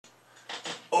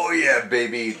yeah,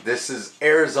 baby, this is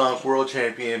Arizona World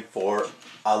Champion for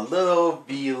a little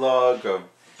vlog of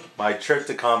my trip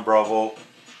to Conbravo.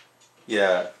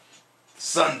 Yeah,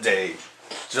 Sunday,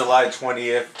 July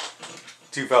 20th,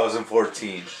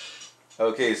 2014.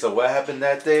 Okay, so what happened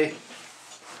that day?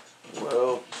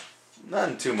 Well,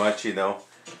 nothing too much, you know.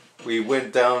 We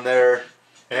went down there,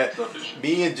 and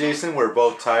me and Jason were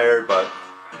both tired, but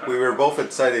we were both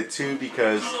excited too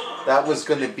because that was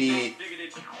going to be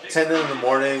 10 in the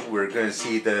morning. We were going to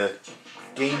see the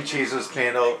Game Chasers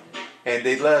panel, and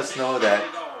they let us know that,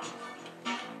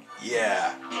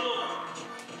 yeah,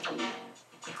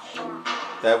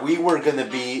 that we were going to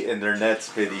be in their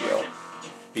next video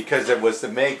because it was the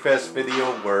MagFest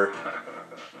video where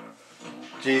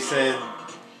Jason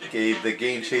gave the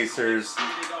Game Chasers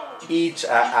each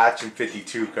an Action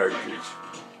 52 cartridge.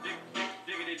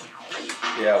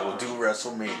 Yeah, we'll do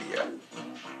WrestleMania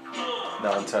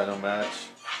non-title match.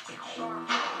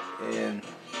 And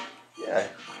yeah,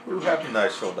 who haven't I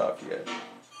showed off yet?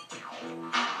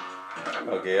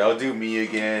 Okay, I'll do me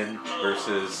again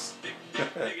versus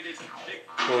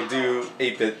we'll do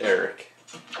 8-Bit Eric.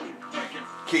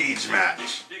 Cage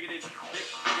match.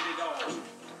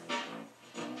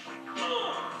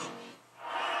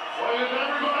 What does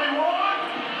everybody want?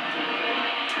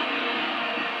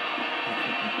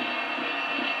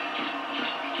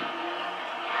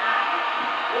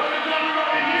 What does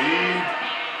everybody need?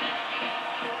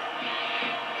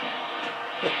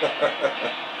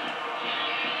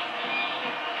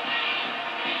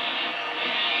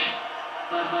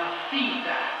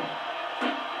 Mamacita.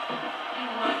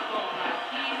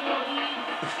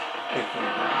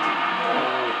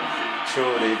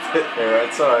 Truly,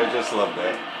 that's all. I just love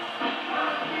that.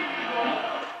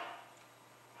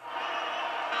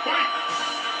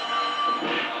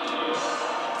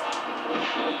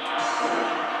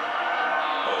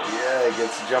 Oh yeah, he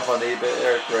gets to jump on 8-Bit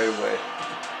Eric right away.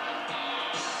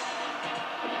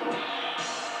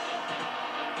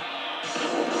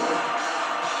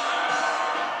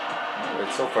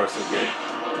 Alright, so far so good.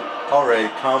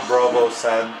 Alright, Conbravo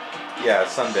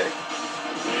Sunday.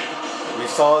 We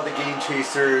saw the Game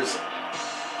Chasers.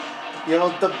 You know,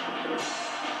 the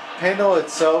panel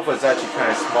itself was actually kind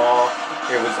of small.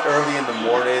 It was early in the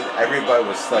morning. Everybody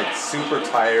was like super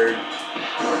tired.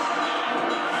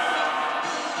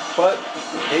 But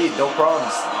hey, no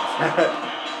problems.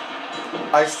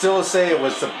 I still say it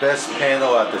was the best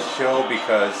panel at the show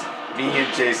because me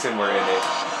and Jason were in it.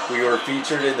 We were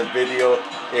featured in the video.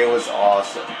 It was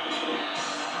awesome.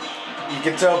 You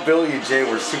can tell Billy and Jay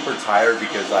were super tired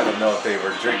because I don't know if they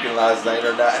were drinking last night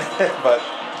or not. But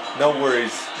no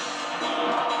worries.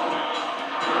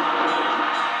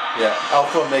 Yeah,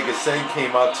 Alpha Omega Sin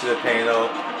came up to the panel.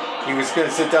 He was going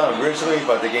to sit down originally,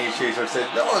 but the Game Chaser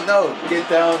said, no, get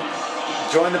down,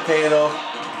 join the panel.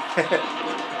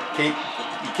 He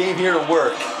came here to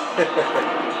work.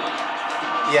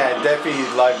 Yeah, definitely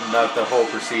livened up the whole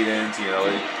proceedings. You know,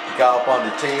 he got up on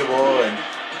the table and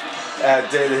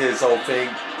did his whole thing.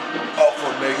 Alpha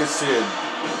Omega Sin,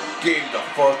 game the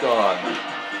fuck on.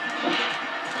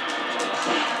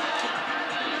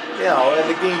 You know, and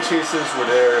the Game Chasers were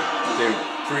there to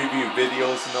preview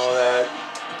videos and all that.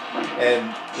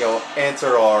 And, you know,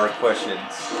 answer all our questions.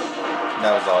 And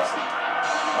that was awesome.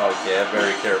 Okay, I'm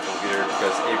very careful here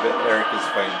because 8-Bit Eric is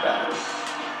fighting back.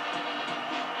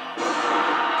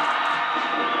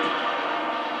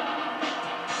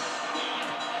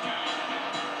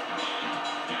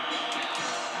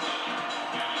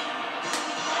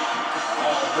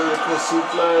 Vertical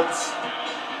suplex.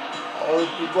 All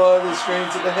the blood is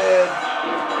straight to the head.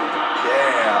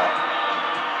 Yeah.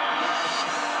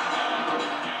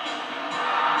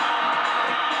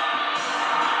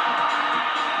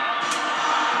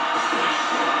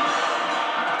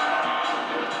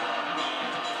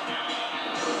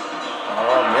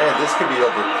 Oh man, this could be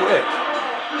over quick.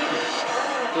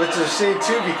 Which is a shame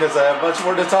too because I have much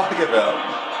more to talk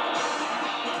about.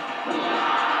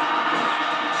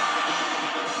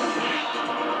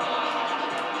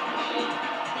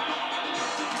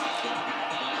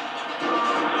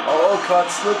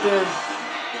 Caught slipping.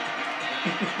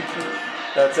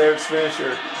 That's Eric's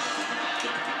finisher.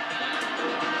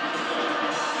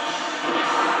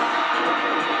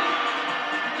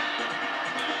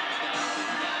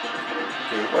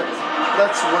 Okay,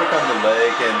 let's work on the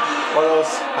leg. And what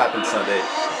else happened Sunday?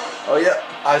 Oh yeah,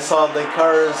 I saw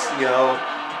Linkar's, you know,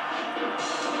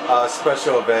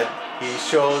 special event. He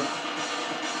showed,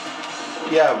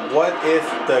 yeah, what if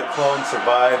the clone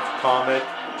survived comic,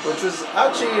 which was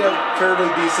actually a fairly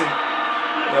decent,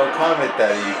 you know, comment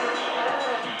that he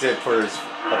did for his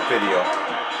video.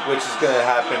 which is going to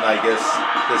happen, I guess,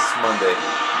 this Monday.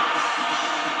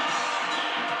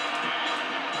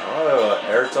 Oh,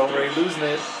 Eric's already losing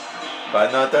it, but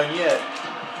I'm not done yet.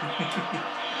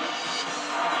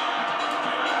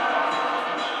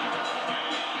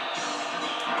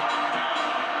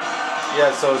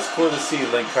 Yeah, so it's cool to see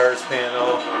Link Carter's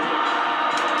panel.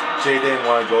 Jay didn't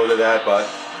want to go to that, but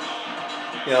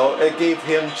you know, it gave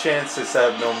him a chance to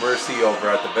set up No Mercy over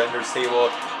at the vendor's table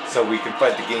so we can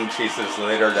fight the Game Chasers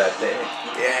later that day.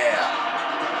 Yeah!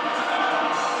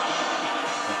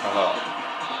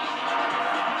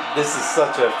 This is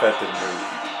such an effective move.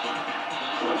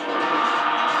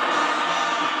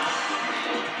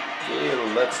 Okay,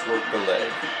 let's work the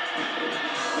leg.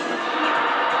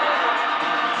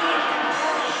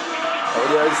 Oh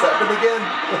yeah, it's happened again.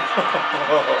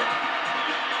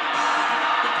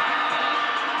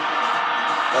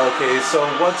 Okay, so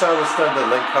once I was done the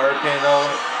Link card panel,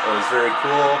 it was very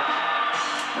cool.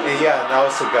 And yeah, and I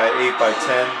also got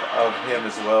 8x10 of him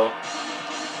as well.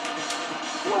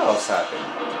 What else happened?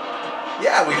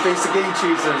 Yeah, we faced the Game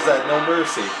Chasers at No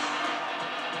Mercy.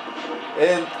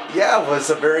 And yeah, it was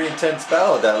a very intense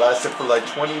battle that lasted for like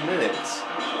 20 minutes.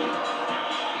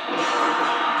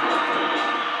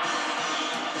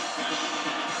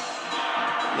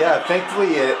 Yeah,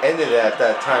 thankfully it ended at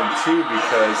that time too,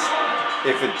 because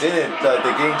if it didn't,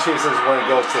 the Game Chasers want to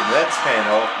go to the next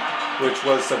panel, which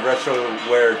was the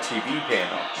RetroWare TV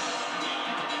panel.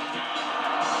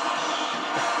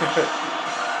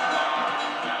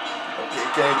 Okay,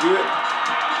 can I do it?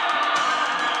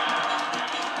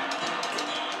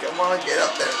 Come on, get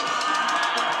up there.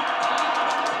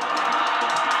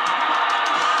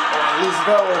 Oh, I lose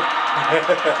power.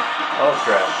 Oh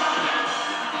crap.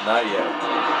 Not yet.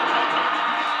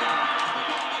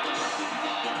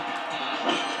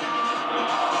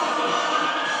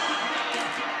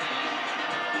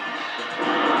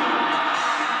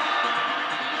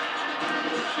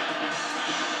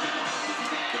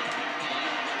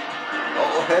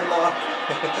 Oh, headlock.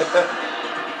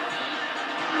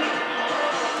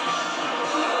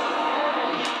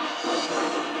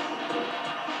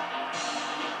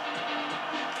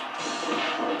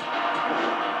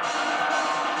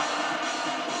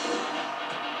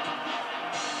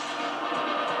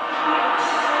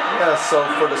 Yeah, so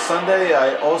for the Sunday,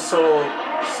 I also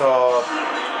saw,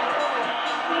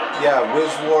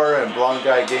 Wiz War and Blonde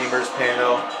Guy Gamers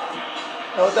panel.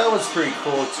 Oh, that was pretty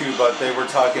cool too, but they were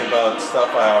talking about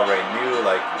stuff I already knew,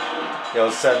 like, you know,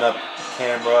 setting up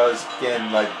cameras,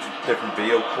 getting like different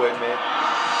video equipment.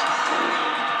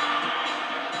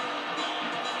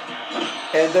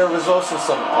 And there was also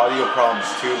some audio problems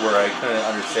too, where I couldn't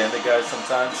understand the guys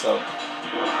sometimes, so.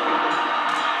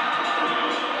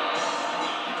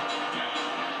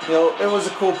 You know, it was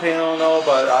a cool panel and all,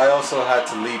 but I also had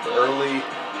to leave early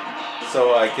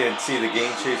so I could see the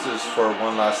Game Chasers for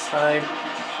one last time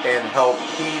and help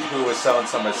Pete, who was selling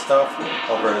some of his stuff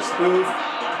over at his booth,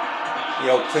 you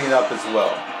know, clean up as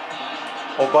well.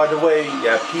 Oh, by the way,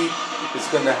 yeah, Pete is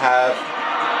going to have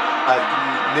a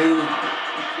new,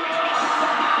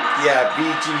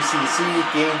 VGCC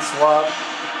game swap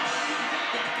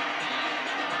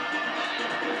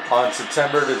on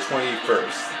September the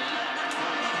 21st.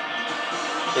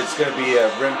 It's going to be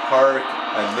at Rim Park,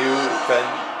 a new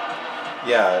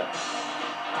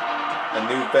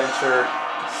venture,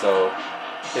 so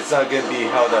it's not going to be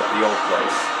held at the old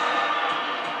place.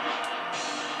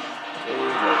 Okay,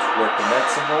 let's work the net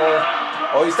some more.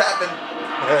 Oh, he's tapping!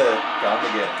 Got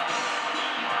him again.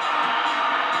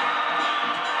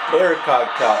 Eric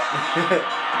got caught.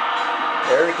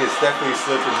 Eric is definitely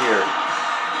slipping here.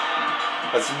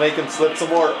 Let's make him slip some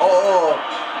more. Oh!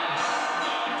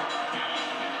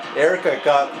 Erica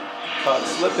got caught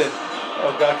slipping.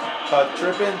 Oh, got caught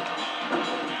tripping.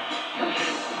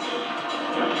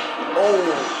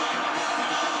 Oh!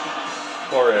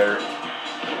 Poor Eric.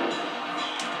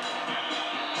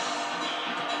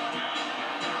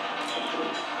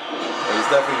 Oh, he's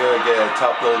definitely going to get a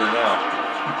top loader now.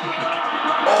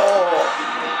 Oh!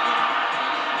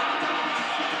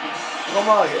 Come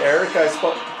on, Eric.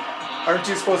 Aren't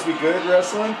you supposed to be good at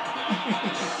wrestling?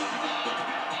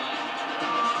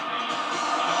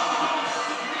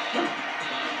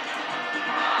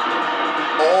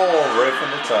 Oh, right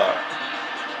from the top.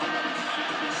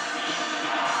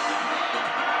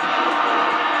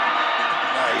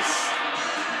 Nice.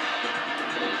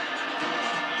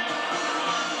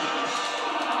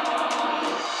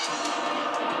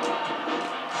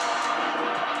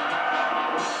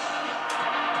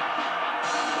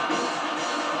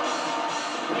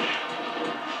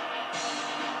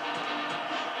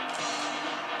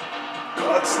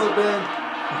 God, slip in.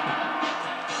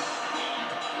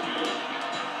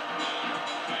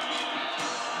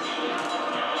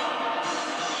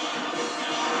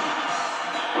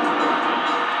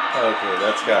 Okay,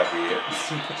 that's gotta be it.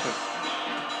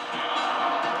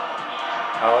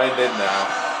 I'll end it now.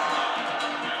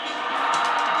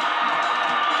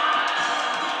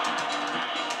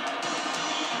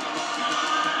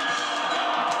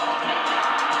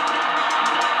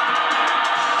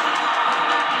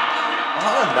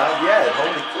 Oh, not yet.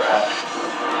 Holy crap.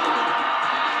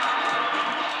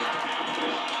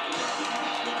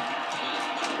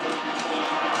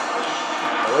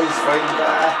 Oh, he's fighting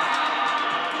back.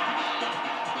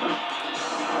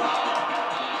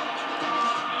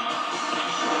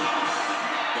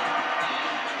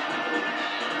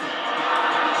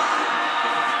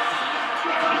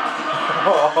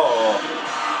 Oh,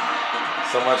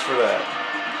 so much for that.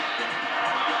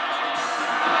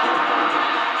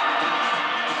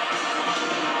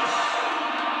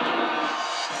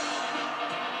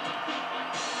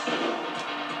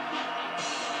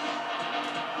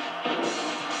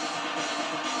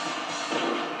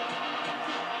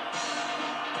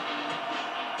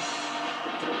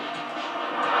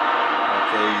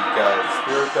 Okay, you got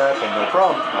spirit back, and no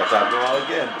problem. I'll tap them all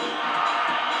again.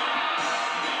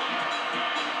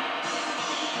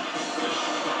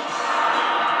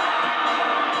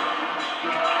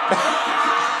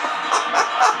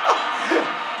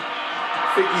 I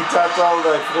think he tapped all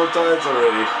like 4 times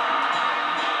already.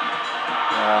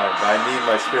 But I need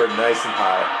my spirit nice and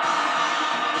high.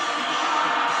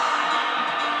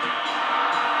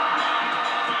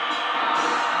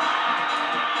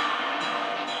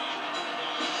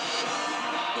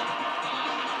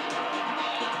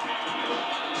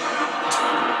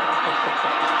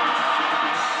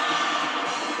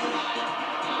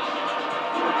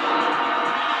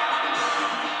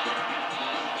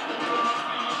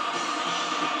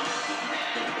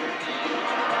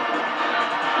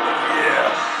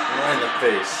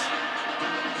 Face.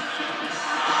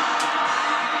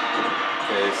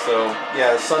 Okay, so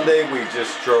yeah, Sunday we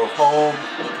just drove home.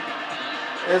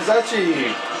 It was actually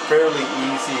a fairly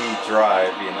easy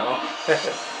drive, you know.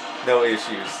 No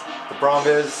issues. The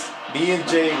problem is, me and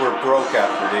Jay were broke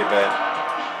after the event.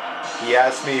 He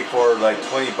asked me for like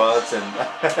 20 bucks and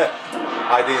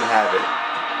I didn't have it.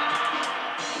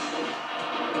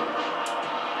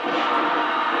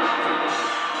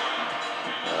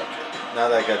 Now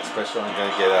that I got special, I'm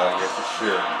gonna get out of here for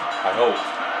sure. I hope.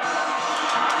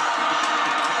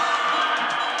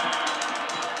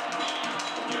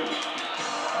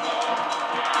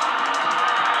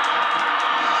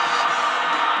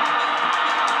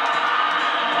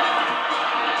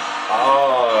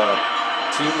 Oh,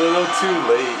 too little, too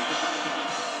late.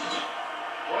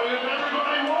 What does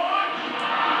everybody want?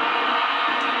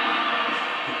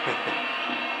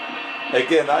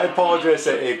 Again, I apologize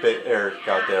to 8-Bit Eric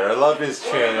out there. I love his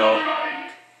channel.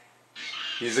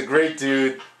 He's a great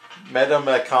dude. Met him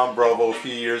at Conbravo a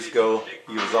few years ago.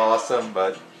 He was awesome,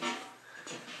 but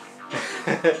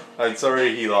I'm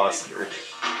sorry he lost her.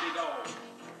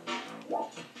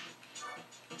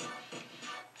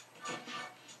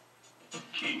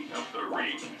 King of the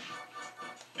Ring.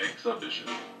 Exhibition.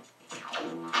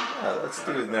 Yeah, let's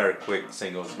do another quick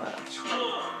singles match.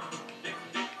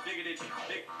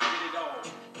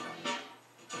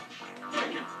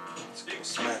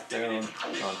 SmackDown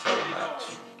on title match.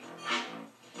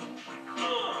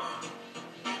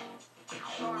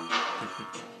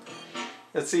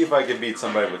 Let's see if I can beat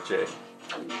somebody with Jay.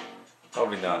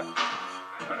 Probably not.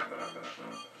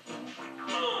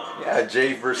 Yeah,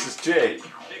 Jay versus Jay.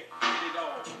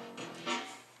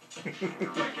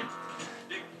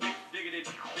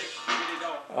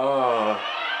 Oh.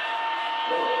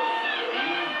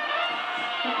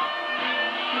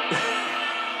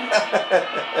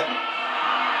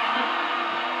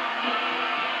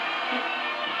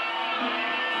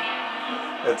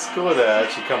 It's cool that I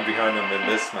actually come behind him in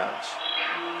this match.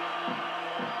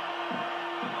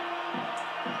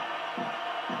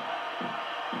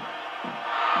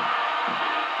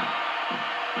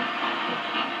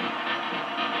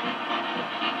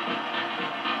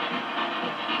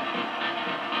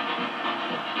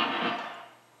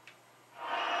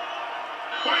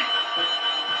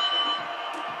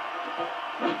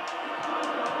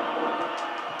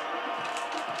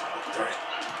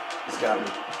 He's got me.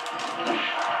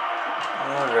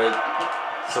 Alright.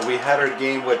 So we had our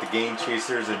game with the Game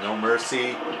Chasers and No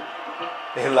Mercy.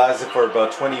 It lasted for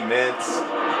about 20 minutes.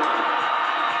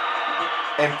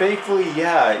 And thankfully,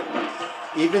 yeah,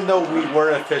 even though we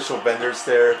weren't official vendors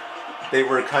there, they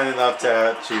were kind enough to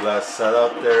actually let us set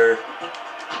up there,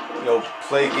 you know,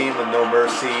 play a game with No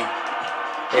Mercy,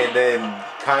 and then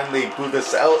kindly boot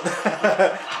us out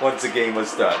once the game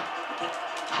was done.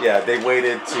 Yeah, they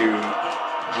waited to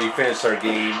we finished our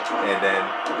game, and then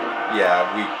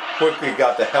Yeah, we quickly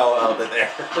got the hell out of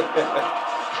there.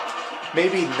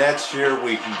 Maybe next year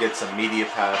we can get some media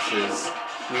passes.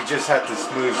 We just have to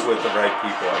smooth with the right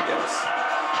people, I guess.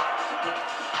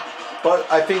 But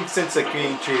I think since the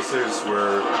Game Chasers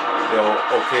were,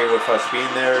 okay with us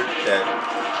being there, that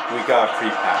we got a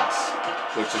free pass,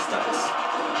 which is nice.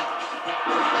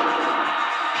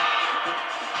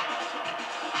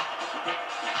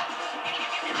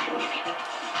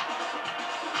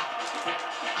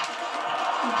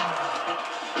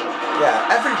 Yeah,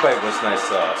 everybody was nice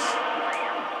to us.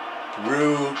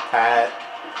 Rue, Pat,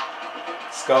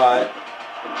 Scott,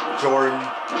 Jordan,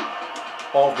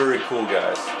 all very cool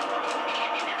guys.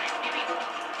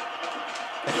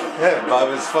 But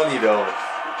it was funny though.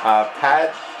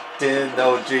 Pat didn't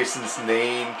know Jason's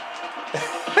name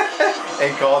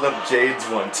and called him James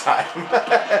one time.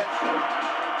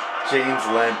 James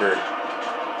Lambert.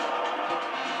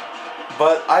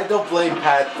 But I don't blame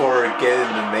Pat for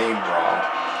getting the name wrong.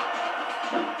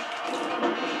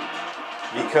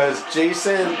 Because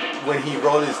Jason, when he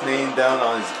wrote his name down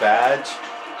on his badge,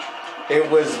 it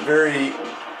was very,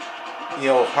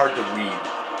 hard to read.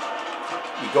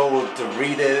 You go to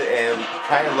read it and it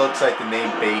kind of looks like the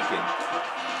name Bacon.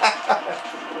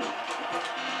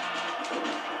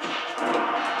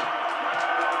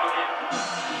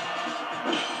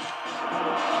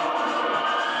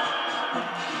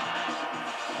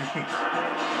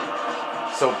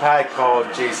 So Pat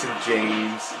called Jason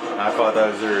James. I thought that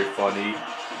was very funny.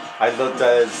 I looked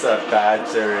at his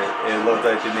badge there, it looked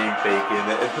like the name Bacon.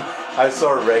 I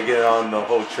saw Reagan on the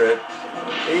whole trip.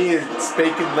 Hey, it's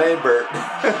Bacon Lambert.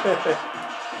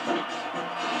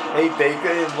 Hey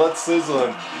Bacon, what's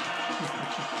sizzling?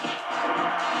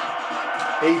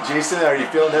 Hey Jason, are you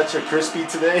feeling extra crispy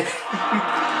today?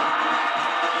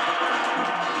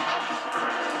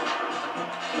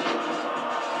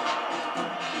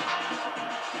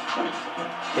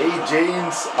 Hey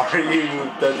James, are you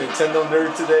the Nintendo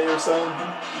nerd today or something?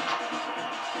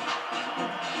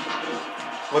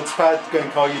 What's Pat gonna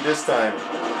call you this time?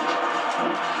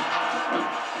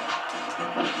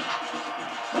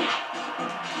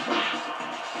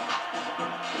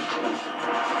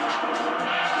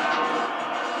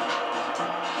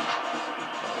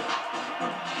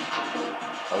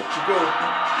 Out you go.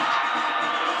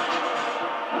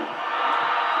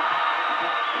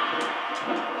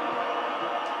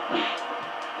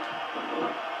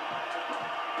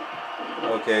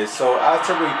 Okay, so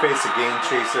after we faced the Game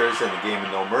Chasers in the game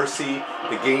of No Mercy,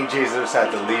 the Game Chasers had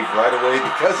to leave right away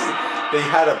because they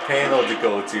had a panel to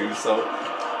go to, so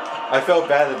I felt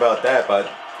bad about that, but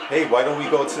hey, why don't we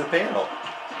go to the panel?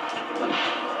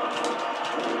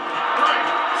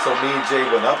 So me and Jay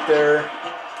went up there.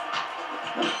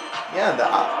 Yeah, and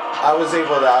I was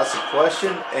able to ask a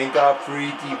question and got free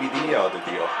DVD out of the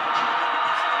deal.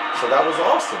 So that was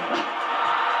awesome.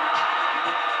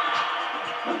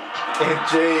 And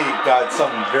Jay got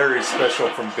something very special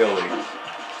from Billy.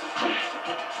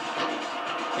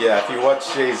 Yeah, if you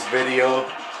watch Jay's video,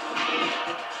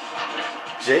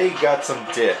 Jay got some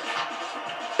dick.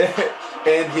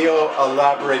 And he'll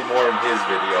elaborate more in his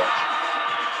video.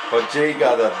 But Jay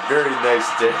got a very nice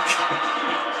dick.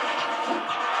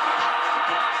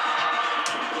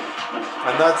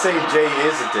 I'm not saying Jay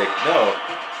is a dick, no.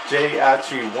 Jay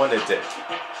actually won a dick.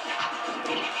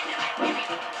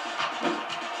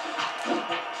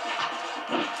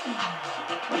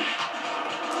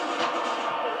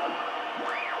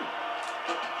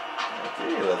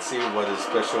 Okay, let's see what his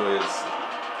special is.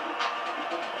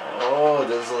 Oh,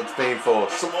 this looks painful.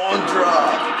 Samoan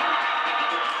drop!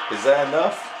 Is that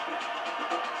enough?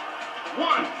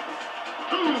 1,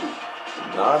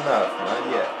 2. Not enough, not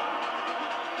yet.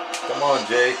 Come on,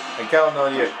 Jay. I'm counting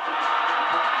on you.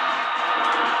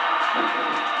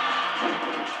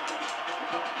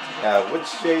 Yeah, which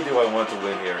Jay do I want to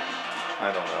win here?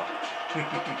 I don't know.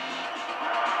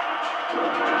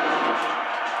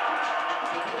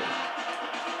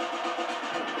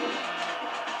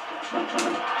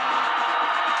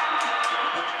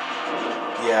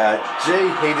 Yeah, Jay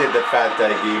hated the fact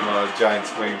that I gave him a giant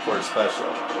swing for a special.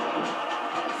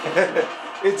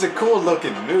 It's a cool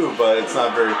looking move, but it's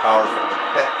not very powerful.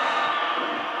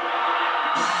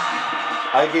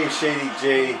 I gave Shady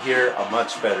J here a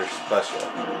much better special.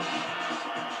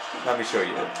 Let me show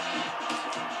you it.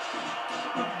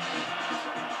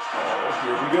 Oh,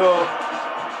 here we go.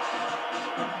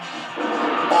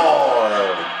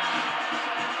 Oh!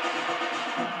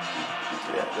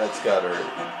 Yeah, that's got her.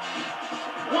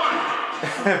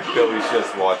 1. Billy's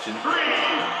just watching. 3.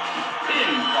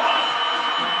 Pinball.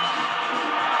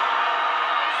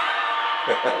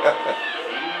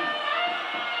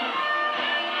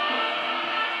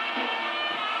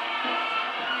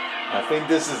 think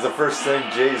this is the first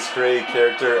time Jay's created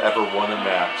character ever won a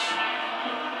match.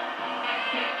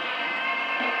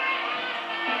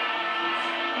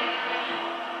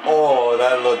 Oh,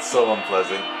 that looks so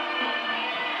unpleasant.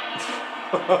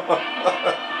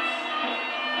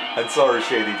 I'm sorry,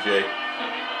 Shady J.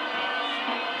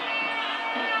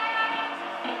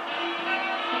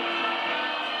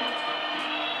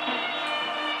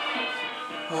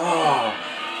 Oh.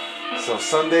 So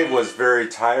Sunday was very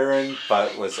tiring,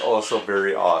 but was also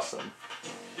very awesome.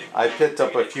 I picked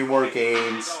up a few more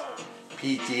games.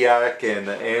 Pete Diak and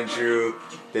Andrew,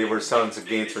 they were selling some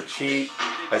games for cheap.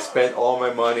 I spent all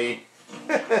my money.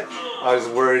 I was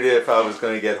worried if I was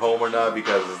going to get home or not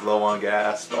because it's low on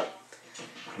gas, but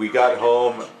we got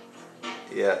home.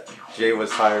 Yeah, Jay was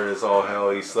tired as all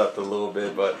hell. He slept a little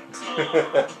bit, but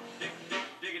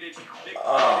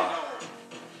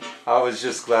I was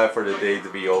just glad for the day to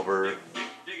be over,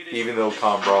 even though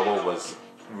Conbravo was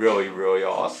really, really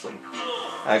awesome.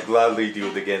 I'd gladly do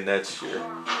it again next year.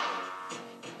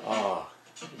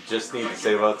 Just need to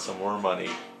save up some more money.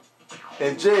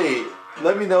 And Jay,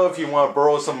 let me know if you want to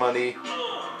borrow some money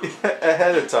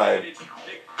ahead of time,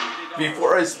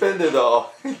 before I spend it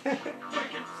all.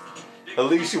 At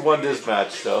least you won this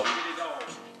match, though.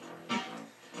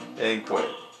 And quit.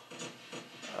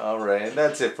 Alright, and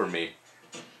that's it for me.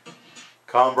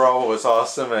 Conbravo was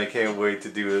awesome, and I can't wait to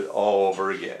do it all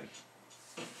over again.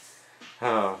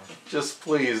 Just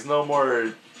please, no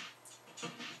more.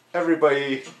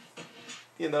 Everybody,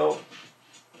 you know,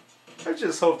 I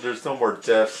just hope there's no more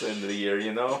deaths in the year,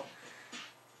 you know.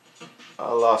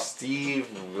 I lost Steve,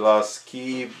 we lost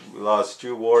Keith, we lost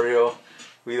Drew Wario.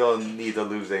 We don't need to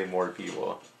lose any more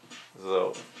people.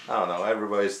 So, I don't know,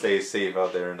 everybody stay safe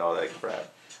out there and all that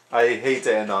crap. I hate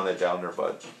to end on a downer,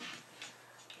 but,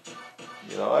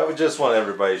 you know, I would just want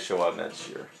everybody to show up next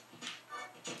year.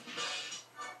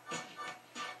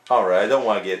 Alright, I don't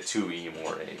want to get too emo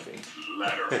or anything.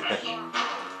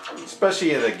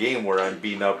 Especially in a game where I'm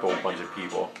beating up a bunch of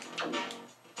people.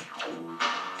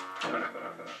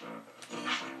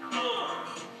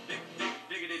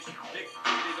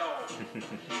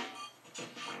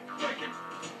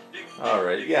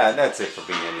 Alright, yeah, that's it for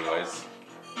me anyways.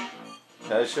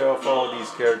 Did I show off all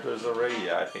these characters already?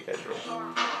 Yeah, I think I did.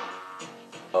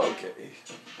 Okay.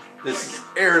 This is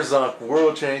AZWC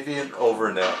World Champion over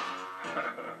and out.